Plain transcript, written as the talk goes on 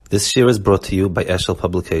This Shir is brought to you by Eshel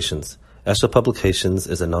Publications. Eshel Publications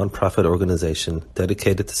is a non-profit organization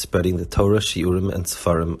dedicated to spreading the Torah, Shiurim, and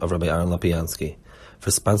Sefarim of Rabbi Aaron Lapiansky. For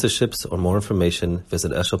sponsorships or more information,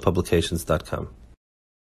 visit eshelpublications.com.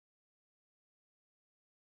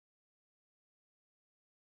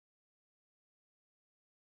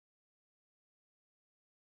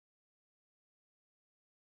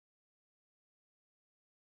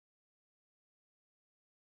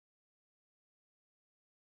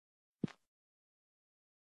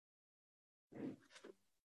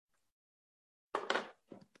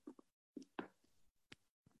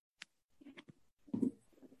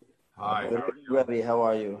 Hi. Good evening, Rebbe. How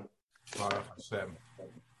are you? Baruch Hashem.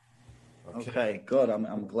 Okay, good.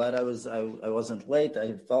 I'm glad I wasn't late.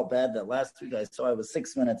 I felt bad that last week I saw I was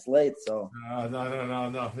 6 minutes late. So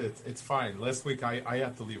No. It's fine. Last week I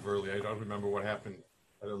had to leave early. I don't remember what happened.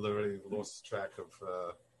 I literally lost track of.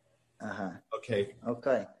 Okay.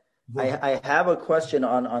 I have a question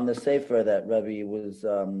on the sefer that Rebbe was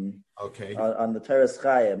on the Teres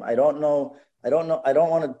Chaim. I don't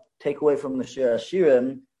want to take away from the Shir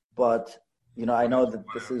HaShirim, but I know that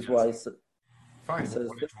this is why. Fine. Is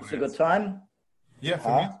this a good time? Yeah,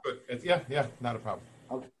 for me it's good. Yeah, not a problem.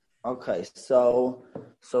 Okay, so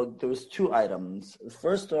there was two items.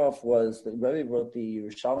 First off was that Rebbe wrote the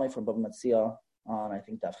Yerushalmi from Bava Metzia on, I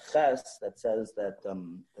think, Daf Ches, that says that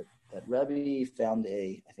Rebbe found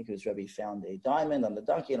found a diamond on the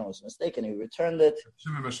donkey and it was mistaken. He returned it.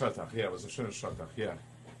 Shimon ben Shatach. Yeah, it was a Shimon Shatach. Yeah.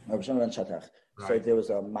 Shimon ben Shatach. Right. So there was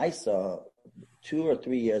a Maisa 2 or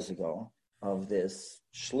 3 years ago of this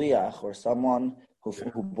shliach or someone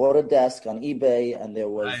who bought a desk on eBay, and there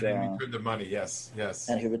was and he returned the money. Yes.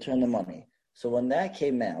 And he returned the money. So when that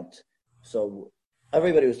came out, so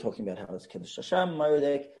everybody was talking about how it's Kiddush Hashem,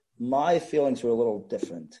 Mardek. My feelings were a little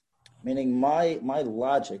different. Meaning my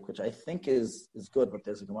logic, which I think is good, but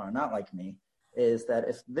there's a Gemara not like me, is that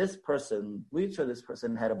if this person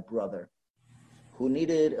had a brother who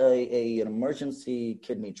needed an emergency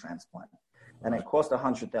kidney transplant, and it cost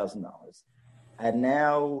 $100,000, and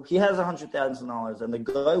now he has $100,000, and the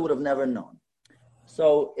guy would have never known.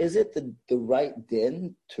 So is it the right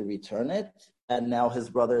din to return it, and now his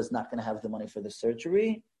brother is not going to have the money for the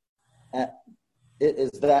surgery?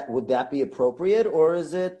 Would that be appropriate, or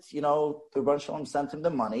is it the Rebbe Shalom sent him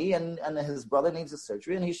the money, and his brother needs a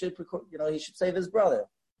surgery, and he should save his brother?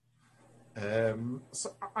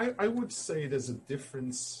 So I would say there's a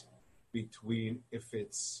difference between if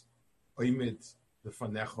it's oimid the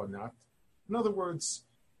fanech or not. In other words,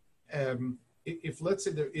 if let's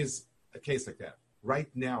say there is a case like that right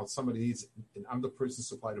now, somebody needs an other person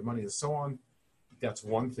supply the money and so on, that's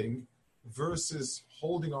one thing. Versus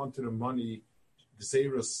holding on to the money.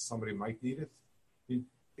 Somebody might need it.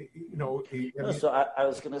 So I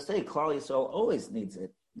was going to say, Klal Yisrael always needs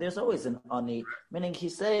it. There's always an ani, meaning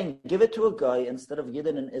he's saying, give it to a guy instead of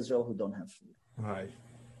Yidden in Israel who don't have food. Right.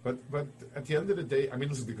 But at the end of the day, I mean,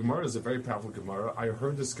 listen, the Gemara is a very powerful Gemara. I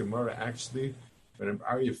heard this Gemara actually when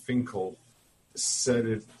Aryeh Finkel said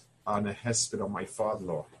it on a hesped on my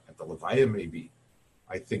father-in-law, at the Levaya maybe.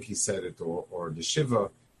 I think he said it, or the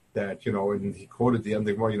Shiva, that, and he quoted the end of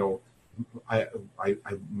the Gemara,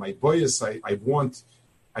 my boys, I want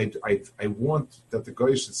that the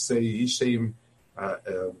guy should say Yishem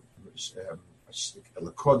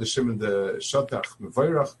Lakod Shimon the Shatach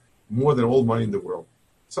Mevayrach more than all money in the world.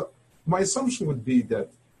 So my assumption would be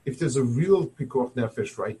that if there's a real pikuach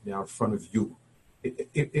nefesh right now in front of you,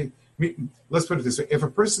 let's put it this way: if a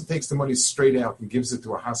person takes the money straight out and gives it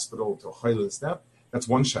to a hospital, to a chayla, that's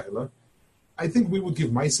one shayla. I think we would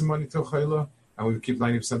give Maisa money to a chayla, and we would keep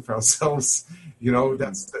 90% for ourselves.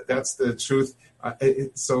 That's the truth.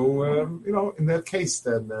 In that case,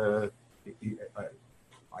 then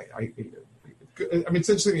it's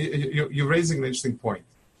interesting. You're raising an interesting point.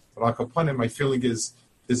 But my feeling is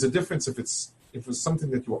there's a difference if it's something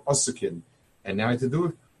that you were usukin and now you have to do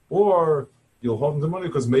it, or you'll hold them the money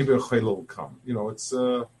because maybe a chayla will come.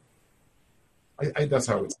 That's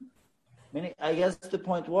how it's. Meaning, I guess the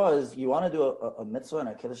point was, you want to do a mitzvah and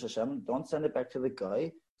a Kiddush Hashem, don't send it back to the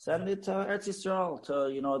guy. Send it to Eretz Yisrael, to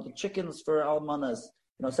the chickens for almanas.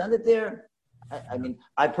 Send it there.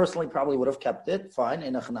 I personally probably would have kept it. Fine,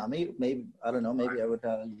 in a chanami. Maybe, I don't know, maybe I would,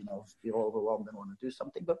 feel overwhelmed and want to do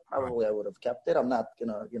something, but probably I would have kept it. I'm not going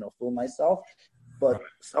to, fool myself. But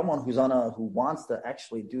someone who wants to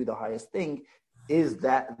actually do the highest thing, is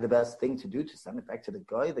that the best thing to do, to send it back to the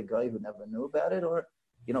guy who never knew about it? Or,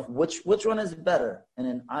 which one is better in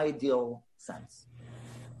an ideal sense?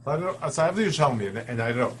 I don't know. So I have the Yerushalmi, and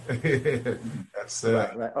I don't know. That's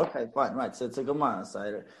right. Okay, fine. Right. So it's a Gemara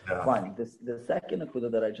side. Yeah. Fine. The second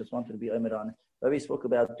akuda that I just wanted to be omer on Rabbi spoke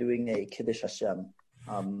about doing a Kiddush Hashem,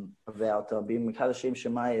 about being Mekadashim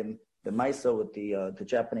Shemayim, the Maisa with the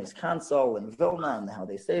Japanese consul in Vilna and how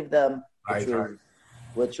they saved them,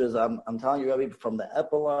 which was I'm telling you, Rabbi, from the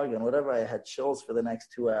epilogue and whatever, I had chills for the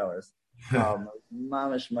next 2 hours.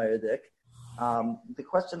 Mamish Mayerdik. The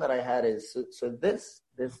question that I had is, so this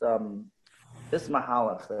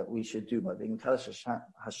mahalach that we should do by being Mekadosh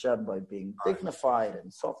Hashem, by being dignified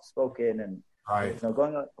and soft-spoken and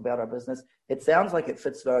going about our business, it sounds like it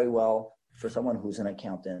fits very well for someone who's an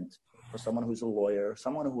accountant, for someone who's a lawyer,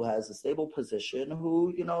 someone who has a stable position,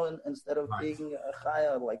 who, instead of being a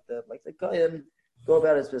chaya like the Goyim, go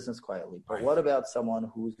about his business quietly. But what about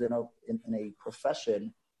someone who's in a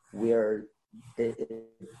profession where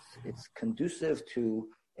it's conducive to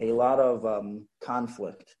a lot of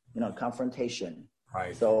conflict, confrontation.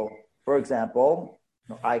 Right. So, for example,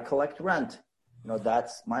 I collect rent.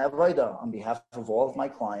 That's my avodah. On behalf of all of my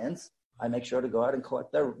clients, I make sure to go out and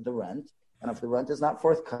collect the rent. And if the rent is not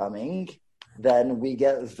forthcoming, then we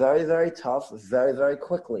get very, very tough very, very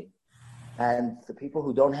quickly. And the people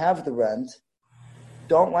who don't have the rent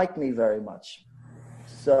don't like me very much.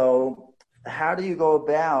 So how do you go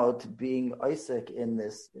about being Isaac in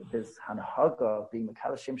this hanhaga of being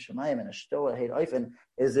Mekadashim Shemayim and a Shtoa Heid Oifen?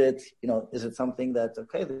 Is it something that,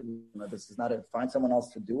 okay, this is not find someone else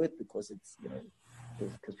to do it because it's,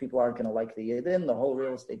 because people aren't going to like the Yidden? The whole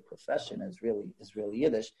real estate profession is really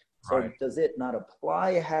Yiddish. So does it not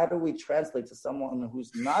apply? How do we translate to someone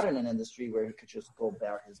who's not in an industry where he could just go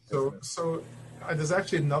about his business? So there's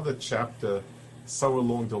actually another chapter somewhere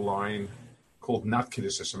along the line called Not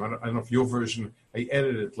Kiddush Hashem. I don't know if your version, I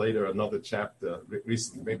edited it later, another chapter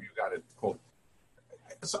recently, maybe you got it called.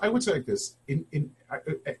 So I would say like this,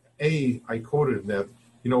 I quoted that,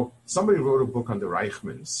 somebody wrote a book on the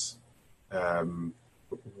Reichmans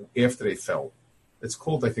after they fell. It's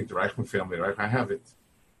called, I think, the Reichman family, right? I have it.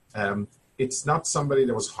 It's not somebody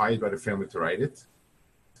that was hired by the family to write it.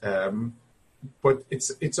 But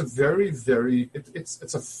it's a very, very,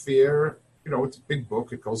 it's a fair, it's a big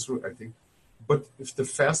book. It goes through, I think. But if the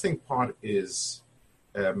fasting part is,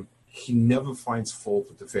 he never finds fault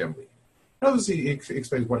with the family. In other words, he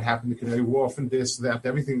explains what happened, the Canary Wharf and this, that,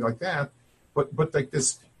 everything like that. But like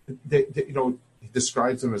this, he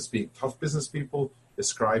describes them as being tough business people,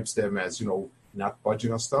 describes them as, not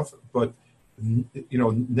budging on stuff, but,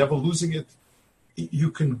 never losing it.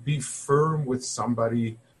 You can be firm with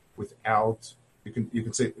somebody without, you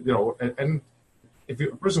can say, and if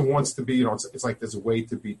a person wants to be, it's like there's a way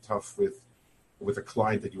to be tough with a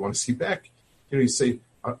client that you want to see back. You say,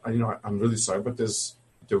 I'm really sorry, but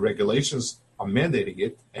the regulations are mandating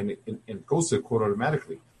it, and it goes to the court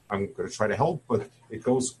automatically. I'm going to try to help, but it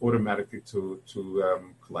goes automatically to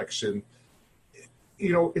collection.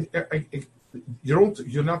 You're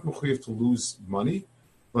not mechuyev to lose money,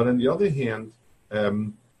 but on the other hand,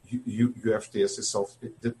 you have to ask yourself,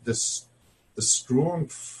 the strong,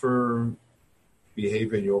 firm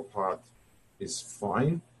behavior on your part is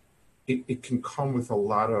fine. It can come with a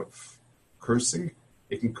lot of cursing.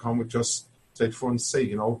 It can come with just, for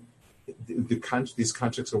say, these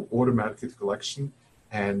contracts are automatically to collection,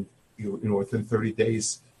 and within 30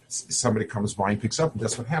 days, somebody comes by and picks up, and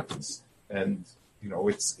that's what happens. And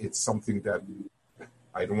it's something that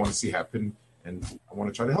I don't want to see happen, and I want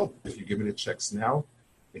to try to help. If you give me the checks now,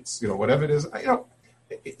 it's whatever it is.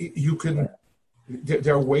 You can.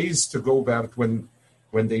 There are ways to go about it when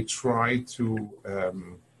they try to.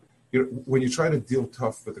 When you try to deal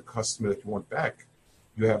tough with a customer that you want back,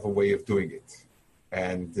 you have a way of doing it,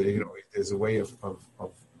 and there's a way of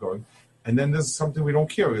going. And then there's something we don't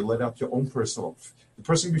care. You let out your own personal. The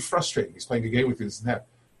person can be frustrating. He's playing a game with you, this and that,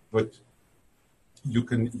 but you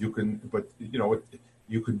can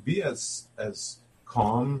be as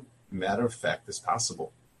calm, matter of fact as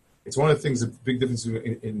possible. It's one of the things, the big difference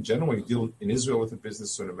in general when you deal in Israel with a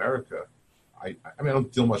business or in America. I don't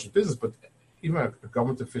deal much with business, but even a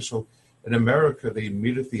government official in America, they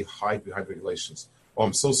immediately hide behind regulations. Oh,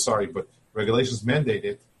 I'm so sorry, but regulations mandate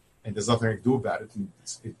it, and there's nothing I can do about it. And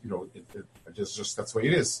just that's the way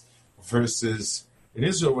it is. Versus in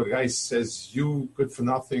Israel, where the guy says, "You good for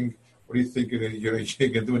nothing. What do you think? You're going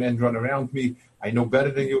to do an end run around me? I know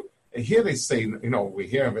better than you." And here they say, we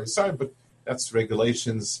hear, I'm very sorry, but that's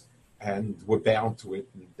regulations, and we're bound to it.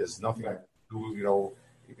 And there's nothing I can do.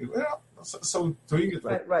 So doing it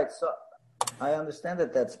right. So I understand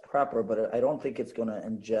that that's proper, but I don't think it's going to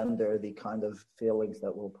engender the kind of feelings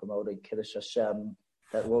that will promote a Kiddush Hashem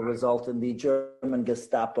that will result in the German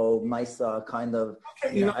Gestapo, Maisa kind of.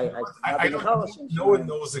 No one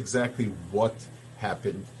knows exactly what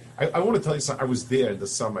happened. I want to tell you something. I was there in the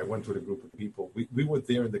summer. I went with a group of people. We were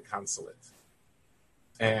there in the consulate.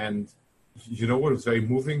 And you know what was very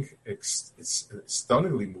moving? It's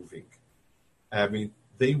stunningly moving. I mean,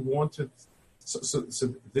 they wanted. So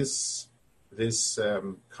this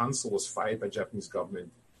consul was fired by Japanese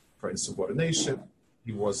government for insubordination.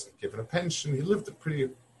 He was given a pension. He lived a pretty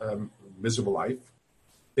miserable life.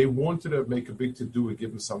 They wanted to make a big to-do and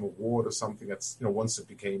give him some award or something. That's once it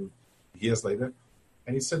became years later,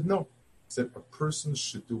 and he said no. He said a person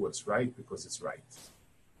should do what's right because it's right.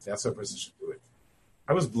 That's how a person should do it.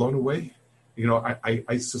 I was blown away.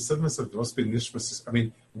 I said to myself, there must be an nishmas. I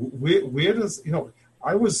mean, where does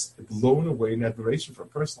I was blown away in admiration for a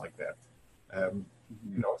person like that.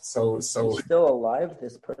 So He's still alive.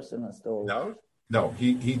 This person is still alive. No.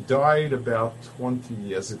 He died about 20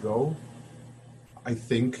 years ago. I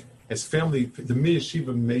think his family, the Mir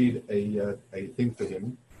Yeshiva, made a thing for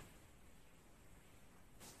him,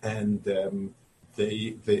 and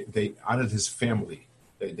they honored his family.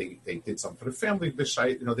 They did something for the family.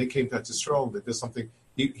 They came to Israel. They did something.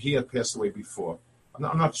 He had passed away before.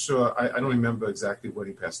 I'm not sure. I don't remember exactly when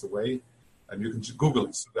he passed away. And you can just Google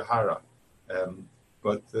it, Sugahara.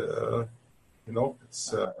 But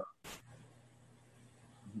it's.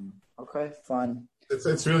 Okay, fine.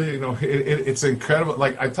 It's really it's incredible.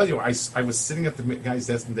 Like I tell you, I was sitting at the guy's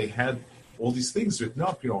desk and they had all these things written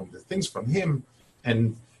up. The things from him,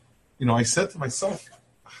 and I said to myself,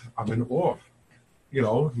 I'm in awe.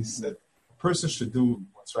 He said, a person should do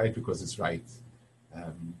what's right because it's right.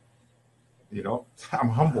 I'm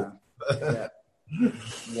humble.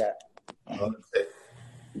 Yeah.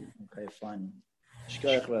 Okay, fine.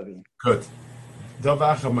 Good.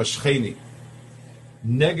 Davacha Mashcheni.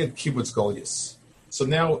 Neged Kibbutz Goliath. So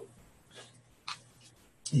now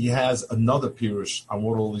he has another pirush on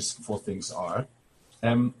what all these four things are.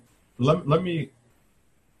 Let me,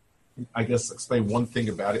 I guess, explain one thing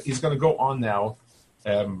about it. He's going to go on now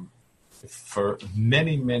for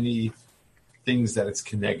many, many things that it's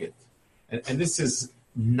connected, and this is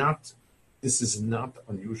not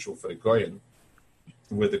unusual for the Goyen,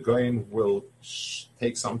 where the Goyen will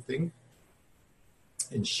take something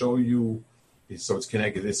and show you. So it's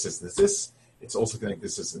connected this, this. It's also connected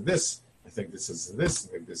this, and this. I think this is this.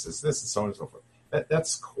 I think this is this, and so on and so forth.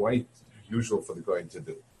 That's quite usual for the Goyen to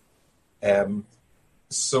do.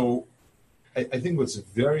 So I think what's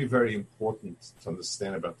very, very important to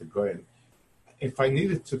understand about the Goyen, if I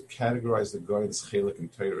needed to categorize the Goyen's chelik in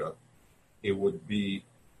Torah, it would be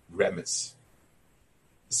remez.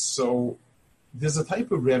 So there's a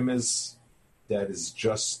type of remez that is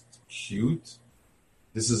just cute.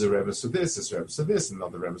 This is a remez to this is a remez to this,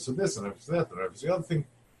 another remez to this, and remez to that, and remez to the other thing.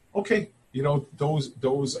 Okay,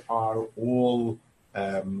 those are all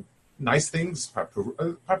nice things.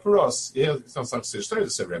 Paparos, yeah, it's not like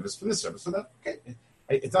it's a remez for this, remez for that. Okay,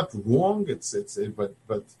 it's not wrong.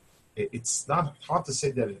 But it's not hard to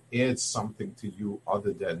say that it adds something to you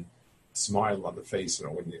other than smile on the face.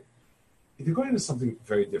 If you're going into something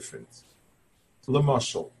very different,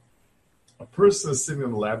 Lamashal, a person is sitting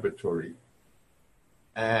in a laboratory.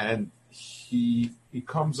 And he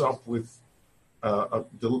comes up with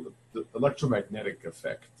the electromagnetic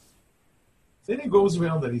effect. Then he goes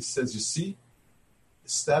around and he says, you see,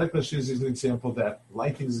 static electricity is an example of that,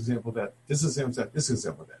 lighting is an example of that, this is an example of that, this is an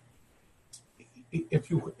example of that.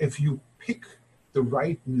 If you pick the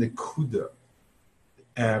right nekuda,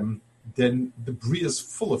 then the Bria is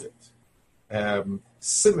full of it.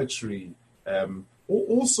 Symmetry,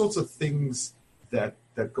 all sorts of things that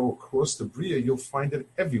go across the Bria, you'll find it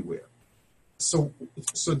everywhere. So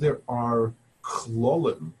there are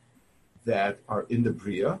klolim that are in the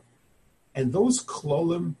Bria, and those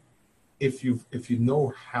klolim, if you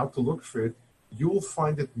know how to look for it, you'll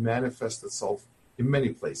find it manifest itself in many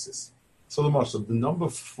places. So the number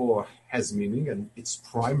 4 has meaning, and its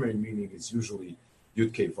primary meaning is usually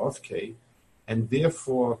Yud Kei Vav Kei, and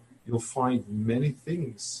therefore you'll find many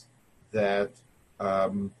things that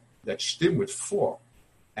stem with 4.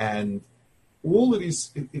 And all of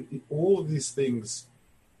these things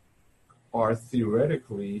are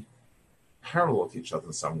theoretically parallel to each other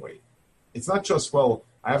in some way. It's not just, well,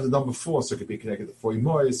 I have the number 4, so it could be connected to 4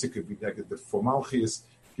 Imois, it could be connected to 4 Malchis,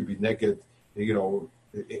 it could be connected,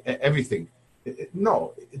 everything.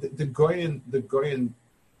 No, the Goyen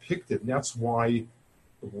picked it, and that's why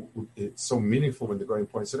it's so meaningful when the Goyen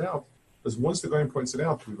points it out. Because once the Goyen points it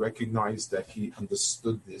out, we recognize that he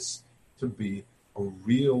understood this to be a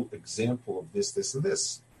real example of this, and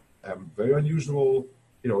this. Very unusual,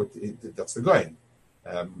 that's the Goyen.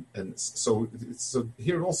 And so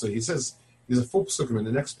here also, he says, there's a 4 psukim. In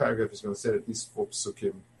the next paragraph, he's going to say that these 4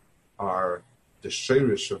 psukim are the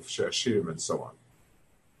Shirish of HaShirim and so on.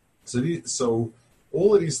 So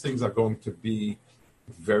all of these things are going to be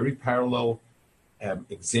very parallel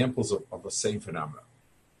examples of the same phenomena.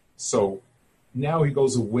 So now he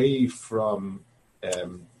goes away from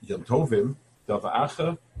Yom Tovim,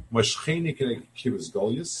 Dava'acha, Mashcheni Keneged Kibbutz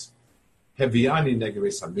Golius, Heviani Neged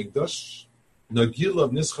Beis Hamikdash, Nagil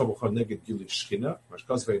of Nischa B'cha Neged Gili Shchina,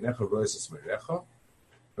 Mashkaz Ve'necha Roes Esmerecha,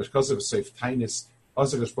 Mashkaz V'Seif Tainis,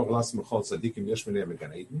 Azer Geshpoch Las Mechol Tzadikim Yesh Menei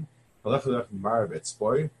Megan Eden, Halach Mar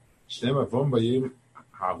Ve'etzboy, Shnema Vom Bayim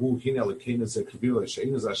Hahu Hina Lekena Ze Kivila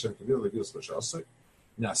Sheina Ze Hashem Kivila Legilus B'Shasei,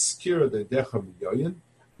 Naskira De Decha B'Yoyin,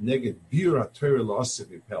 Neged Bira Torah L'Asif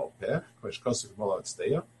V'Pel Pech, Mashkaz V'Mola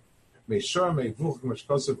Tzdeya, Meishar Meivuch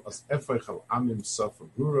Mashkaz As Efrech Al Amim Safa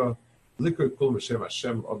Gura, Likor Kul M'Shem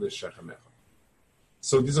Hashem Odeh Shechemecha.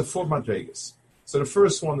 So these are 4 madregas. So the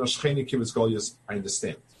first one, Ashcheni Kibbutz Golius, I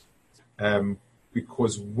understand.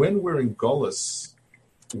 Because when we're in Golus,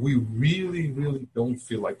 we really, really don't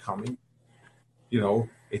feel like coming.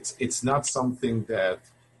 It's not something that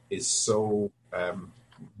is so.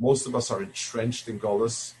 Most of us are entrenched in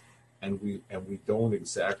Golus, and we don't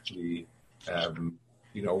exactly,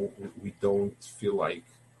 we don't feel like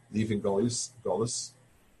leaving Golus.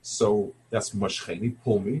 So that's Mashcheni,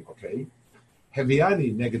 pull me, okay.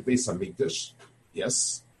 Heviani Neged Beis Hamikdash,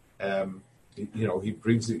 yes. He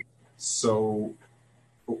brings it. So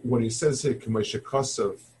when he says here, K'moshe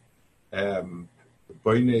Kosav,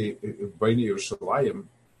 B'nei Yerushalayim,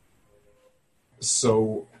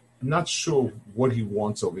 so I'm not sure what he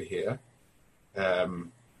wants over here.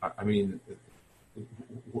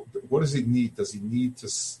 What does he need? Does he need to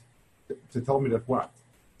tell me that what?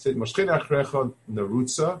 Say Mashcheni Achrecha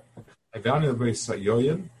Narutza, Heviani Beis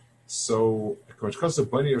Hayoyin. So, because of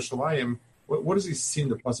Bnei Yerushalayim, what does he see in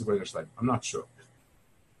the pasuk Bnei Yerushalayim? I'm not sure.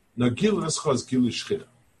 Now, Gil Nescha is Gil Shchina.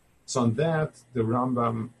 So on that, the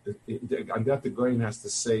Rambam, on that the Goyen has to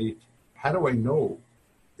say, how do I know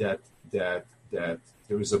that there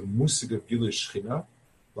is a musig of Gil Shchina,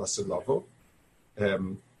 Lasilavo? Kibbutz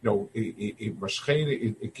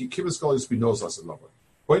Golius we know Lasilavo.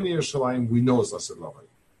 Bnei Yerushalayim we know Lasilavo.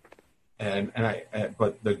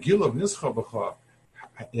 But the Gil of Nischa B'cha,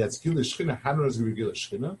 it's Gila Shchina, Hanra is Gila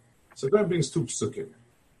Shchina. So God brings 2 psukim.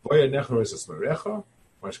 Voya Necha is Esmerecha,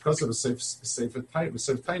 Mashkasa V'Seif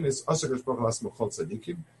Tainis, Aser Geshpoch Las Mechol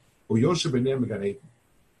Tzadikim, Uyoshe B'nei Megan Eden.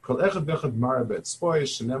 Kol Echad V'Echad Mara Be'etzpoy,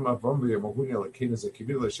 Shenema Vom V'Yamahuni Alakena Ze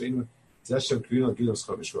Kivila Sheinu, Zeshem Kriyina Gila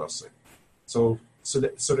Schov Yishrasei. So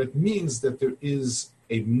that means that there is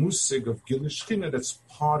a musig of Gila Shchina that's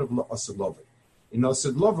part of La'asad Lovai. In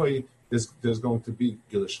La'asad Lovai, there's going to be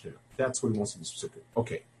Gila Shchina. That's what he wants to be specific.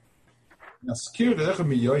 Okay. Now, skir de'echa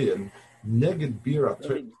miyoyin neged bira.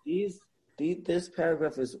 This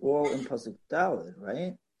paragraph is all in pasuk Daled,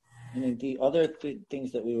 right? Meaning the other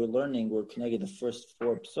things that we were learning were connected the first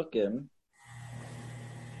 4 psukim.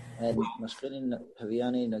 And Mashcheni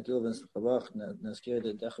Haviani Nagil V'Schabach Naskir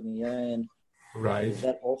de'echa miyoyin. Right. Is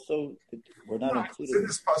that also we're not included in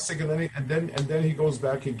this pasuk, and then he goes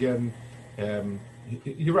back again.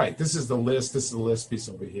 You're right. This is the last piece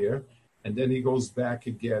over here, and then he goes back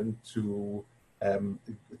again to 4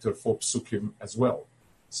 psukim as well.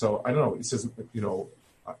 So I don't know. He says,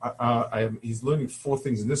 he's learning 4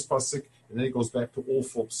 things in this pasuk, and then he goes back to all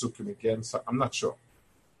 4 psukim again. So I'm not sure.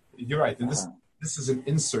 You're right, and this is an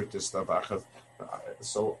insert to stuff.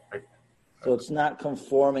 So it's not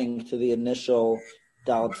conforming to the initial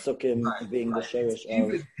Daled Sukkim being the sherish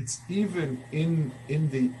of. It's even in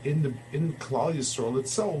Klal Yisrael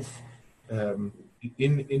itself,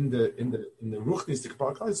 in the Ruchnis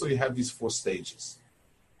Klal Yisrael, you have these 4 stages.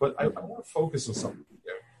 But I want to focus on something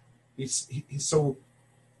here. So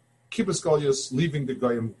Kibbutz Golius, leaving the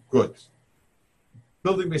Goyim, good.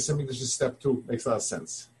 Building Beis Hamikdash is step 2, makes a lot of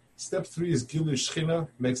sense. Step 3 is Gilu Shchina,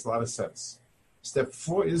 makes a lot of sense. Step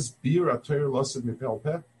 4 is Bir Atayr Losid Mipel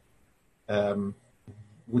Peh.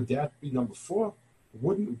 Would that be number 4?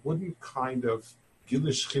 Wouldn't kind of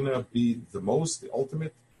Gilish Shchina be the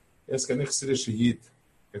ultimate? If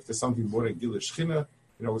there's something more than Gilish Shchina,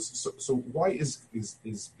 so why is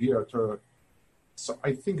Bir Torah? So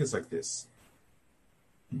I think it's like this.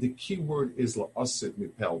 The key word is la'asid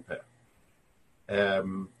mipel peh.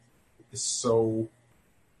 So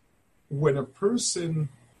when a person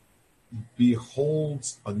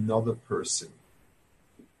beholds another person,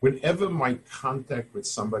 whenever my contact with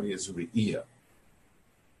somebody is re'iyah,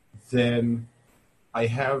 then I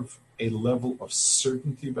have a level of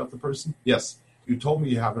certainty about the person. Yes, you told me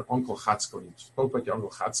you have an Uncle Chatzkel. You spoke about your Uncle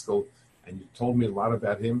Chatzkel, and you told me a lot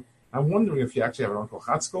about him. I'm wondering if you actually have an Uncle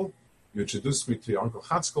Chatzkel. You introduced me to your Uncle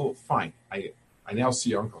Chatzkel. Fine, I now see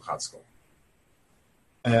your Uncle Chatzkel.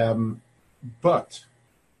 But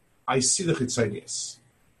I see the chitzonius.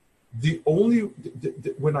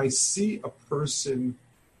 When I see a person,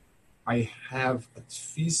 I have a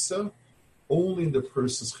tfisa only in the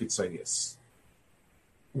person's chitzonius.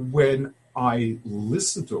 When I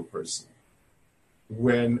listen to a person,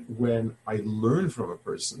 when I learn from a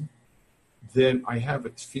person, then I have a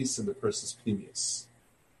tfisa in the person's pnimius.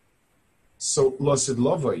 So Lasid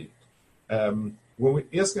Lavai, when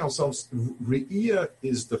we're asking ourselves, Re'iyah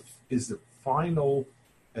is the final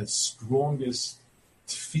and strongest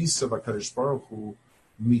tfisa of HaKadosh Baruch Hu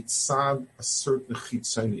mitzad a certain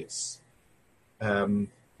chitzonius.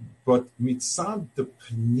 But mitzad the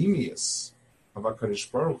pnimius of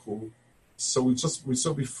HaKadosh Baruch Hu, so we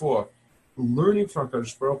saw before, learning from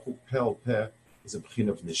HaKadosh Baruch Hu Pel Peh is a b'china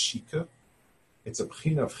of neshika. It's a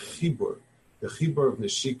b'china of chibur. The chibur of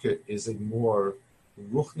neshika is a more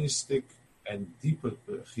ruchnistic and deeper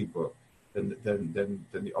chibur than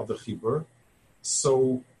the other chibur.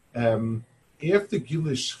 So after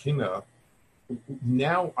Gilui Shechina,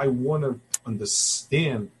 now I want to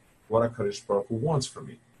understand what HaKadosh Baruch Hu wants from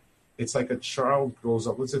me. It's like a child grows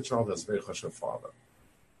up. Let's say a child has a very chashuv father.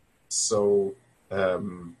 So I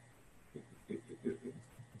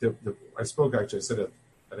spoke actually. I said it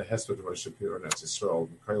at a hesped of Rosh Shapiro in Eretz Yisrael,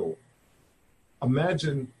 Mikhail.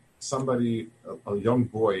 Imagine somebody, a young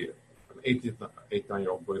boy, an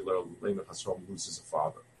 8-9-year-old boy, loses a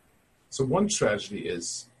father. So one tragedy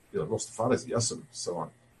is, lost the father, is Yasim, so on.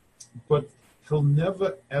 But he'll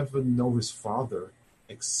never ever know his father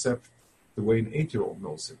except the way an 8-year-old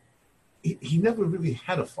knows him. He never really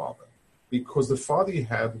had a father, because the father he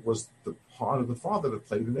had was the part of the father that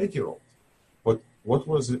played an 8-year-old. But what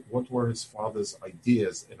was it? What were his father's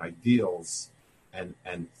ideas and ideals and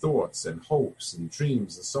thoughts and hopes and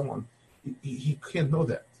dreams and so on? He can't know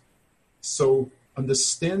that. So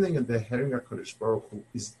understanding and the Hering HaKadosh Baruch Hu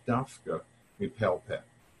is dafka mipel peh.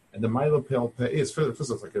 And the mile pel peh is, first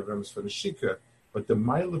it's like a remes for the shika, but the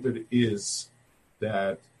mile of it is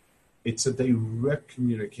that it's a direct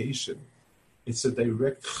communication. It's a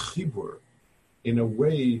direct chibur in a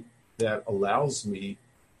way that allows me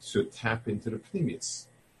to tap into the pnimius.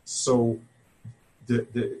 So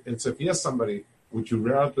it's if you ask somebody, would you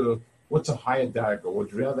rather, what's a higher dagger?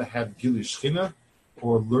 Would you rather have Gilui Shechina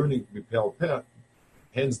or learning Mipel Peh?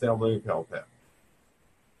 Hands down, learning Mipel Peh.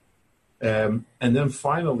 And then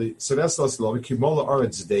finally, so that's last law. Kimola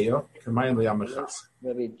Aretz Deya, Kamayim Liyamechas.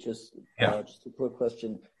 Maybe just a quick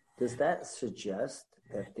question. Does that suggest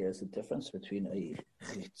that there's a difference between a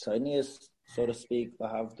tzinius, so to speak,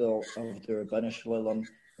 Bahavdil of the Rebbeinu Shalom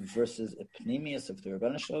versus a pnimius of the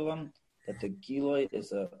Rebbeinu Shalom? That the Giloi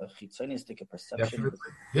is a chitzoniistic perception?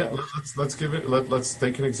 Definitely. Yeah, let's give it. Let's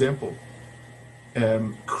take an example.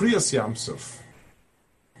 Kriyas Yamsuf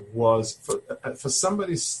was for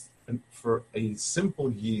somebody, for a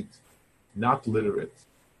simple yid, not literate,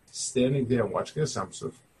 standing there and watching Kriyas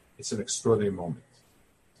Yamsuf. It's an extraordinary moment.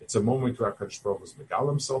 It's a moment where HaKadosh Baruch Hu is megal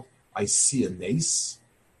himself. I see a nace.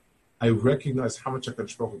 I recognize how much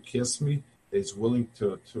HaKadosh Baruch Hu cares for me. That he's willing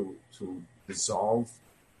to dissolve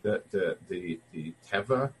the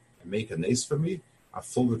teva and make a nace for me. I'm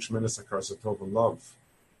full of tremendous akaras tov and love.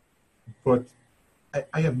 But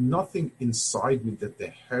I have nothing inside me that the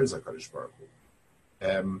hairs HaKadosh Baruch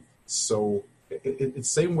Hu. So in the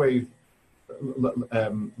same way,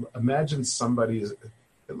 imagine somebody is.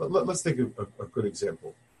 Let's take a good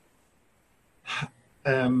example.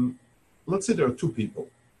 Let's say there are two people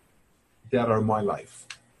that are in my life.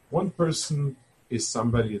 One person is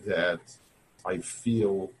somebody that I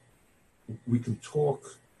feel we can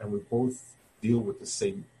talk and we both deal with the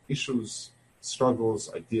same issues, struggles,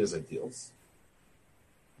 ideals.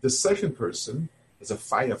 The second person is a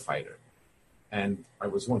firefighter. And I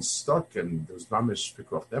was once stuck and there was mamish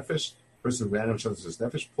pikuach nefesh. The person ran into his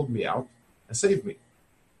nefesh, pulled me out and saved me.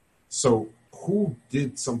 So who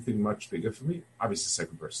did something much bigger for me? Obviously, the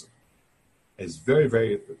second person. It's very,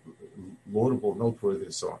 very laudable, noteworthy,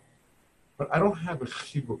 and so on. But I don't have a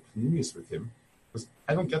chibur pnimius with him because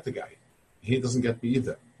I don't get the guy. He doesn't get me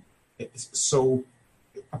either. So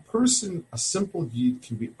a person, a simple yid,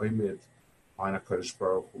 can be oimed on HaKadosh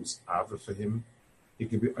Baruch Hu's ava for him. He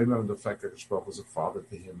can be oimed on the fact that HaKadosh Baruch Hu is a father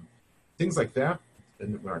to him. Things like that.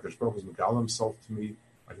 And when HaKadosh Baruch Hu is megal himself to me,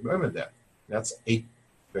 I can be oimed that. That's a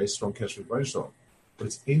very strong kesher with Rebbeinu Shalom. But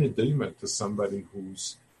it's ein adayment to somebody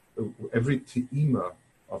who's every te'ima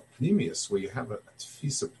of pnimius, where you have a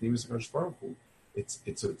tefisa of pnimius of HaKadosh Baruch Hu,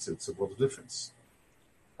 it's a world of difference.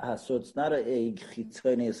 So it's not a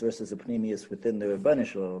chitzonius versus a pnimius within the Rebbeinu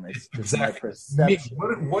Shalom. It's just exactly. my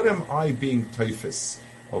perception. What am I being typhus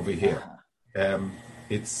over here? I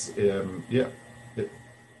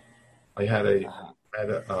had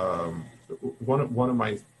one of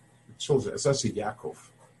my children, especially Yaakov.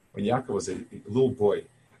 When Yaakov was a little boy,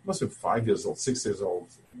 he must have been 5 years old, 6 years old,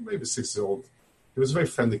 maybe 6 years old. He was a very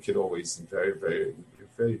friendly kid always, and very, very,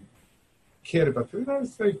 very cared about people. He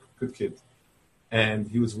was a very good kid. And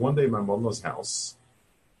he was one day in my mother's house,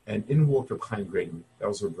 and in walked Reb Chaim Grainman. That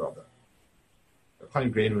was her brother. Reb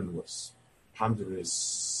Chaim Grainman was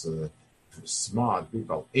ponderous, smart, big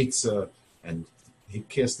about Eitzah, and he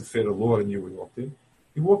cast the fair law and knew we walked in.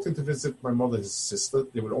 He walked in to visit my mother, his sister.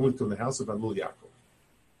 They were only two in the house about little Yaakov.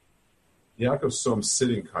 Yaakov saw him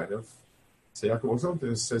sitting kind of. So Yaakov walks up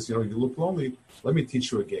and says, you look lonely. Let me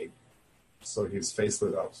teach you a game. So his face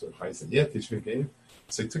lit up. So I said, yeah, teach me a game.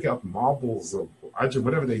 So he took out marbles or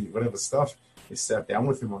whatever stuff. He sat down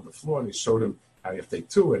with him on the floor and he showed him how you have to take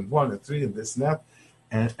 2 and 1 and 3 and this and that.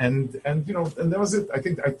 And that was it.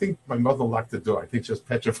 I think my mother locked the door. I think she was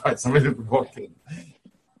petrified. Somebody would walk in.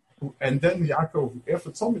 And then Yaakov,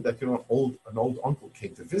 after told me that, an old uncle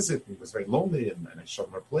came to visit. He was very lonely, and I showed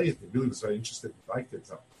him a play. He really was very interested. He liked it.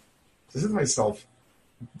 So I said to myself,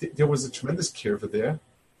 there was a tremendous curve there,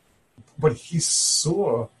 but he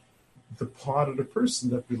saw the part of the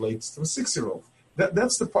person that relates to a 6-year-old.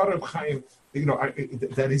 That's the part of Chaim,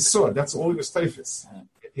 that he saw. That's all he was typhus.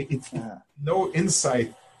 No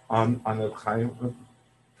insight on a Chaim.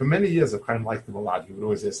 For many years, Chaim liked him a lot. He would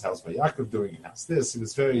always ask, how's my Yaakov doing? And how's this? He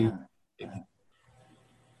was very...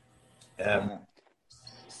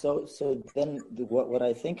 So then what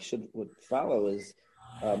I think would follow is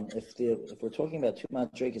if we're talking about two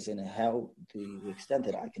madrigas and how the extent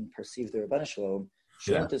that I can perceive the Rebbeinu Shalom,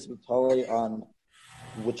 shouldn't this be totally on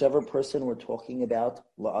whichever person we're talking about,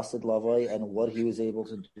 La'asid Lavai, and what he was able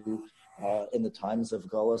to do in the times of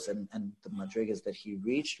Golos and the madrigas that he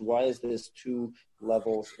reached? Why is this 2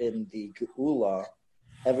 levels in the Geula?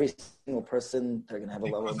 Every single person, they're going to have a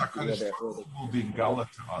level in the Geula there. Will be Gala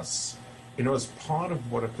to us. As part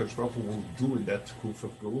of what a Kadosh Baruch Hu will do in that Kuf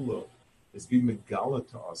of Geula is be Megala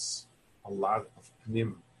to us a lot of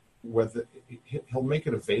Pnim. Whether he'll make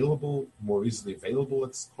it available, more easily available,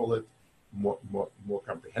 let's call it, more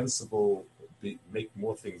comprehensible, make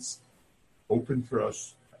more things open for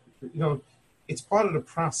us. It's part of the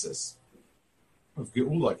process of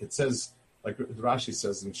Geula. Like it says, like Rashi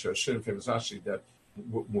says in Shir, famous Rashi, that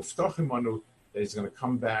Muftachim Manu, that he's going to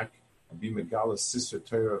come back and be Megala's sister,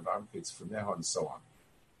 Torah of Amkitz from there and so on.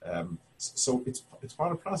 So it's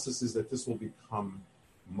part of the process is that this will become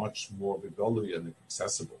much more Begoli and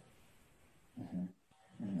accessible. Mm-hmm.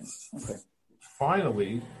 Mm-hmm. Okay.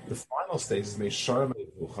 Finally, the final stage is Meishar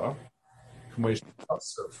Mevucha, K'moish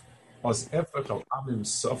Tatzov, As Efach Al Amim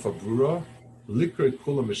Safa Brura, Likrit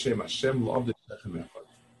Kula Meshem Hashem L'Avdei Shechem Echad.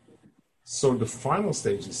 So the final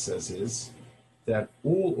stage, he says, is that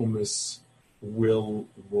all umis will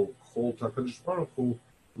call HaKadosh Baruch Hu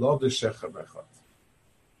L'Avdei Shechem Echad.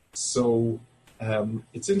 So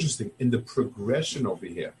it's interesting. In the progression over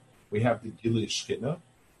here, we have the Gilui Shechina,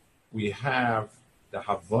 we have the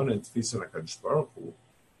Havana and Tfisa HaKadosh Baruch Hu,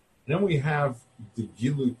 and then we have the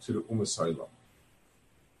Gilui to the Umas Ha'olam.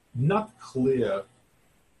 Not clear.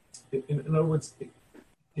 In other words,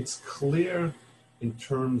 it's clear in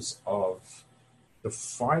terms of the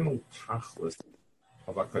final tachlis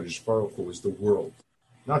of HaKadosh Baruch Hu is the world,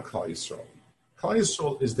 not Klal Yisrael. Klal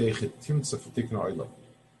Yisrael is the Chetimtza for Tikkun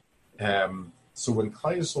Olam. So when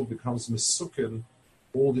Klal Yisrael becomes Mesukin,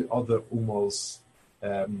 all the other umos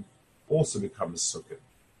also become Mesukin.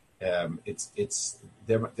 They're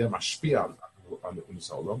mashpia on the Umas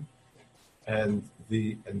Olam, and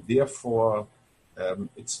therefore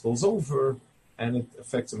it spills over and it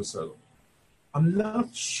affects the Umas Olam. I'm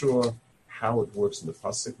not sure how it works in the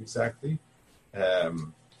pasuk exactly.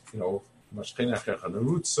 Mashkena Achecha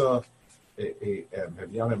Nerutza,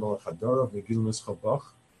 Hevyane Melech Hadarav, Megil Mischabach,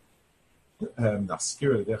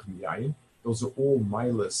 Naskir Edech Miyayin. Those are all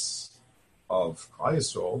milas of Klal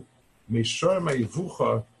Yisrael. Meishar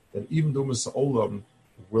Me'evucha, that even the Umas Olam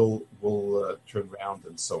will turn around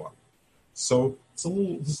and so on. So it's a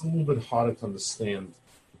little bit harder to understand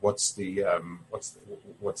what's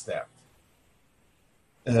that.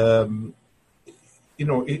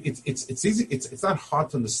 It's easy. It's not hard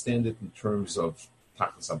to understand it in terms of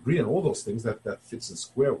Tachlis Abri and all those things that fits in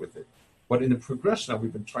square with it. But in the progression that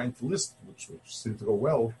we've been trying to list, which seemed to go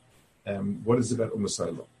well, what is it about Umas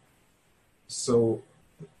Ha'olam? So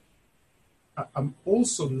I'm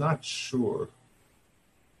also not sure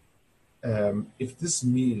if this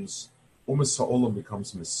means Umas Ha'olam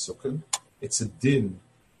becomes Mesukin. It's a din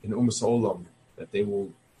in Umas Ha'olam that they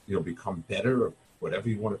will become better, or whatever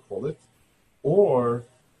you want to call it. Or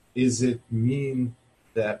is it mean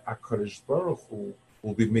that HaKadosh Baruch Hu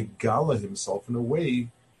will be Megala himself in a way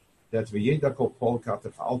that v'yeda kol polkat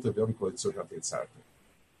v'alta v'yom kol yitzurkat yitzarta.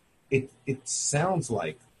 It sounds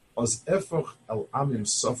like as efach el amim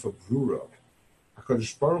sofa brura,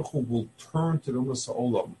 HaKadosh Baruch Hu will turn to the Umas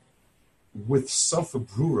Ha'olam with sofa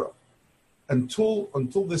brura.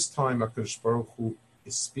 Until this time, HaKadosh Baruch Hu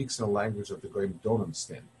speaks in a language that the Goyim don't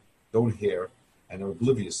understand, don't hear, and are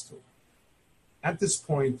oblivious to. At this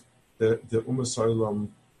point, the Umas Ha'olam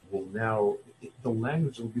will now, the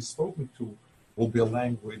language that will be spoken to will be a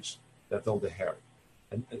language that they'll hear.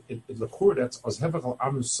 And in the Qur'an, that's as Hevach al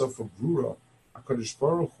Amin Sofa Brura, HaKadosh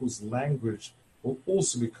Baruch Hu's language will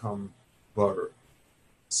also become butter.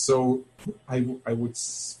 So I would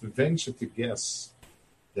venture to guess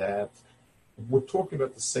that we're talking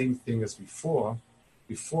about the same thing as before.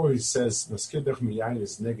 Before he says, Maskidach miyayin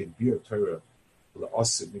is neged bir Torah,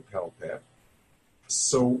 la'asid mipel peh.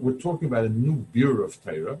 So we're talking about a new bir of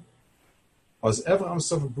Torah. As Evram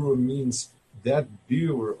Sofa Brura means that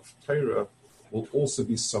bir of Torah will also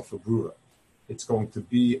be Sofa Brura. It's going to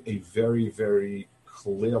be a very, very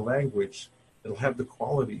clear language. It'll have the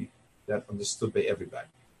quality that understood by everybody.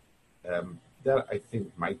 That I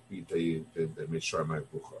think might be the Mishra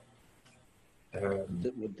Ma'avucha.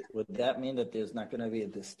 Would that mean that there's not going to be a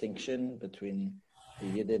distinction between the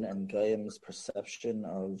Yidden and Goyim's perception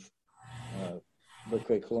of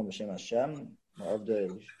B'krei Kulam B'Shem Hashem, of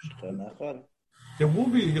the Shem Echad? There will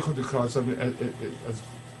be a Yichud Echad. I mean, as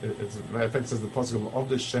a matter of fact, says the possible of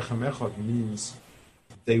the Shechem Echad means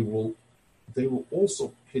they will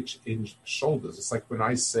also pitch in shoulders. It's like when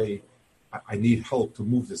I say, I need help to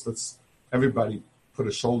move this. Let's everybody put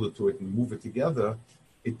a shoulder to it and move it together.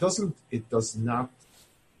 It does not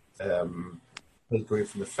take away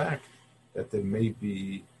from the fact that there may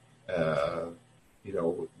be, there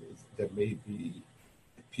may be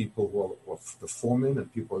people who are the foremen and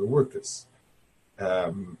people who are the workers.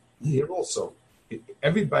 Here also,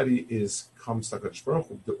 everybody comes to HaKadosh Baruch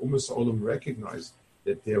Hu. The Umas Olam recognize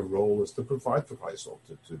that their role is to provide for Klal Yisrael,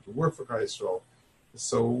 to work for Klal Yisrael.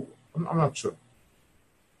 So I'm not sure.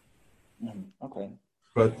 Okay.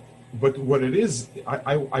 But what it is,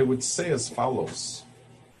 I would say as follows.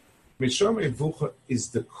 Mishra Mevucha is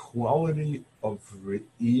the quality of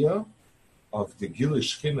Re'iyah, of the Gilui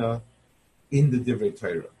Shechina in the Divrei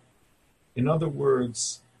Torah. In other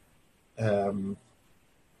words,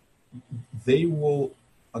 they will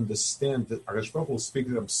understand that HaKadosh Baruch Hu will speak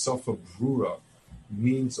to them Sofa Brura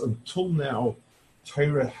means until now,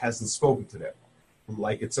 Torah hasn't spoken to them.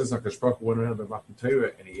 Like it says, HaKadosh Baruch Hu went around the Matan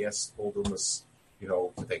Torah and he asked all the Umas,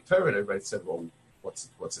 to take Torah, and everybody said, well,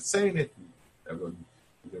 what's it saying it? And everyone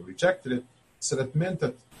rejected it. So that meant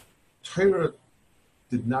that Torah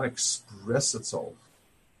did not express itself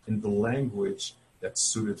in the language that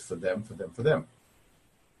suited for them.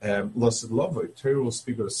 Lasid Lavoi, Torah will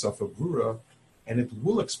speak of the Sofa Brura, and it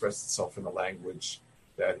will express itself in a language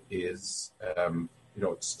that is,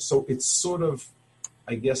 so it's sort of,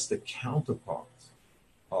 I guess, the counterpart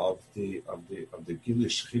of the Gilui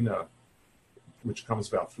Shechina, which comes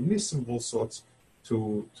about through Nisim of all sorts,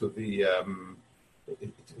 to the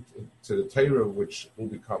Torah, which will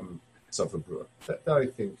become Sofa Brura. That I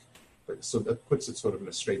think, so that puts it sort of in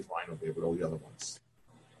a straight line over there with all the other ones.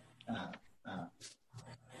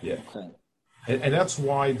 Yeah. Okay. And that's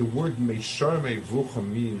why the word Meishar Mevucha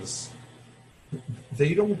means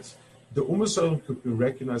they don't, the Umas Ha'olam could be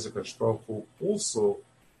recognized as HaKadosh Baruch Hu also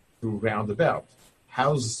through roundabout.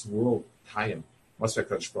 How's this world Kayim? Must be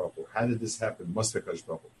HaKadosh Baruch Hu. How did this happen? Must be HaKadosh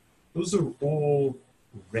Baruch Hu. Those are all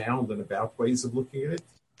round and about ways of looking at it.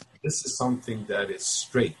 This is something that is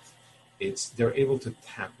straight. They're able to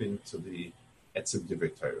tap into the Etzem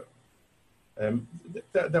Divrei Torah.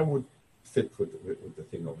 That would fit with the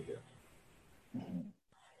thing over here.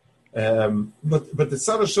 But the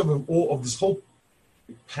tzad of all of this whole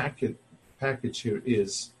package here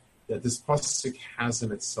is that this pasuk has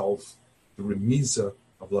in itself the remiza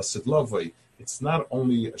of Lasid Lavoi. It's not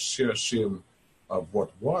only a Shir HaShirim of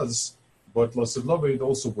what was, but Lasid Lavoi would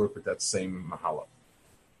also work with that same mahala.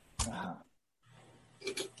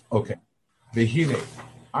 Okay. Vehine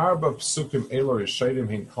arba psukim elo yishayim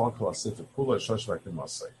hin kol kol asif kula shosh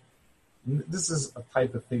v'akimasay. This is a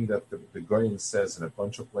type of thing that the Goyen says in a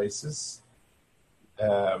bunch of places.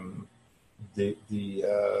 It's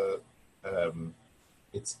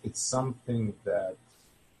something that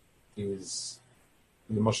is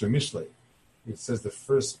in the Moshe Mishlei. It says the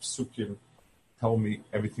first psukim tell me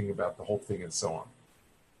everything about the whole thing and so on.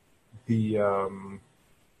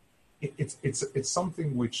 It's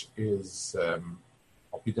something which is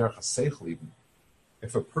alpider chaseichel even.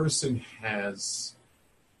 If a person has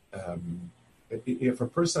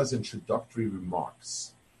introductory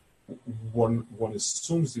remarks, one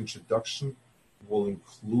assumes the introduction will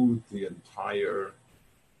include the entire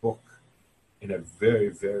book in a very,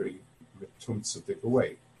 very metumtzadik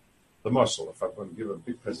way. The muscle, if I'm going to give a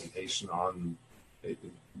big presentation on, I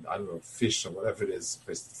don't know, fish or whatever it is,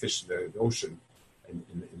 fish in the ocean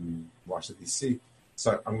in Washington, D.C.,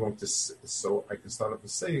 so I'm going to, so I can start off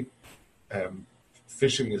with saying,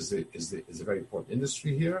 fishing is a very important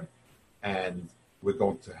industry here, and we're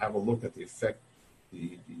going to have a look at the effect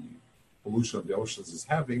the pollution of the oceans is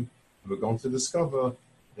having, and we're going to discover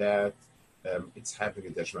that it's having a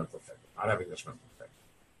detrimental effect, not having a detrimental effect.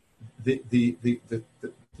 The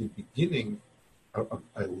beginning,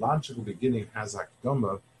 a logical beginning, has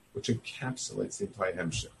Akdama, which encapsulates the entire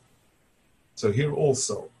Hemshech. So here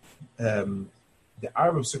also, the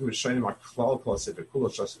Arab Sukha Rishonim are klal kol sefer kula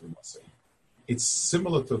shasim masay. It's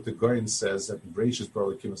similar to what the Goyen says that in Bereshis bara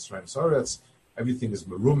Elokim es Shamayim v'Haaretz, everything is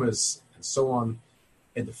merumas and so on.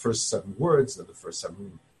 In the first 7 words, the first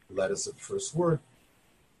 7 letters of the first word,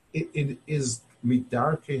 it is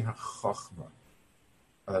midarke hachachma.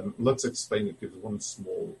 Let's explain it. Give one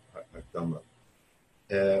small akdama.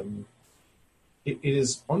 It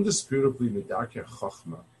is undisputably midarke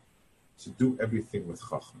hachachma to do everything with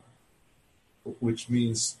chachma, which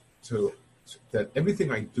means that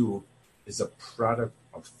everything I do is a product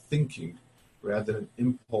of thinking rather than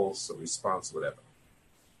impulse or response, or whatever.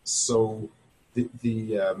 So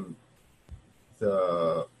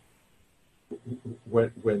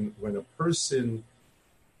when a person,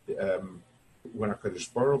 when a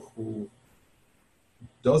Kadosh Baruch Hu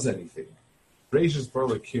does anything, Bereshis bara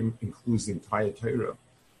Elokim includes the entire Torah.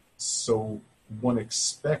 So one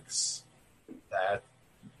expects that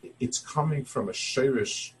it's coming from a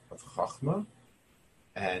shirish of Chachma,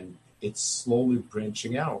 and it's slowly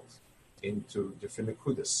branching out into different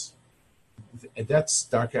nekudas. And that's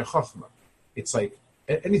Darkei Chachma. It's like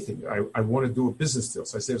anything. I want to do a business deal.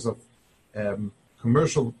 So I say to myself,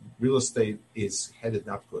 commercial real estate is headed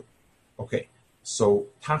not good. Okay, so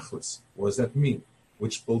Tachlis, what does that mean?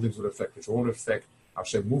 Which buildings would affect, which won't affect? How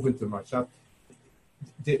should I move into my shop?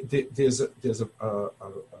 There's a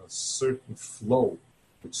certain flow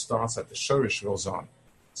which starts at the shirish goes on.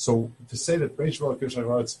 So to say that Bereshis bara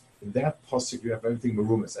Elokim in that pasuk you have everything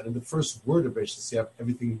merumas, and in the first word of Bereshis you have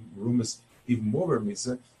everything merumas, even more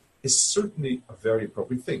vermisa, is certainly a very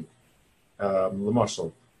appropriate thing.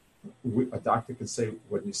 L'mashal, a doctor can say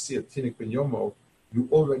when you see a tinik ben yomo, you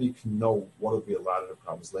already can know what will be a lot of the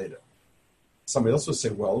problems later. Somebody else will say,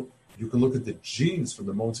 well, you can look at the genes from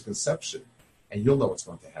the moment of conception, and you'll know what's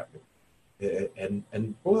going to happen.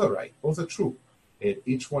 And both are right, both are true. And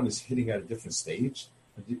each one is hitting at a different stage.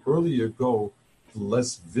 And the earlier you go, the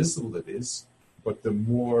less visible it is, but the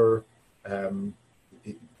more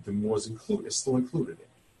is still included in.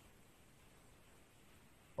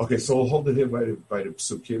 Okay, so I'll hold it here by the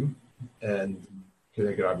psukim, and can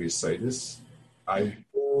I get obvious this? I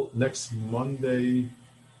will next Monday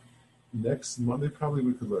probably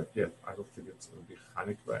we could learn. Yeah, I don't think it's going to be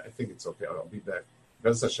Chanukah, but I think it's okay. I'll be back.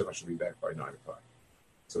 Bez Hashem, I should be back by 9:00,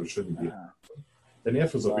 so it shouldn't be. Then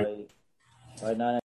afterwards, I'll be by 9.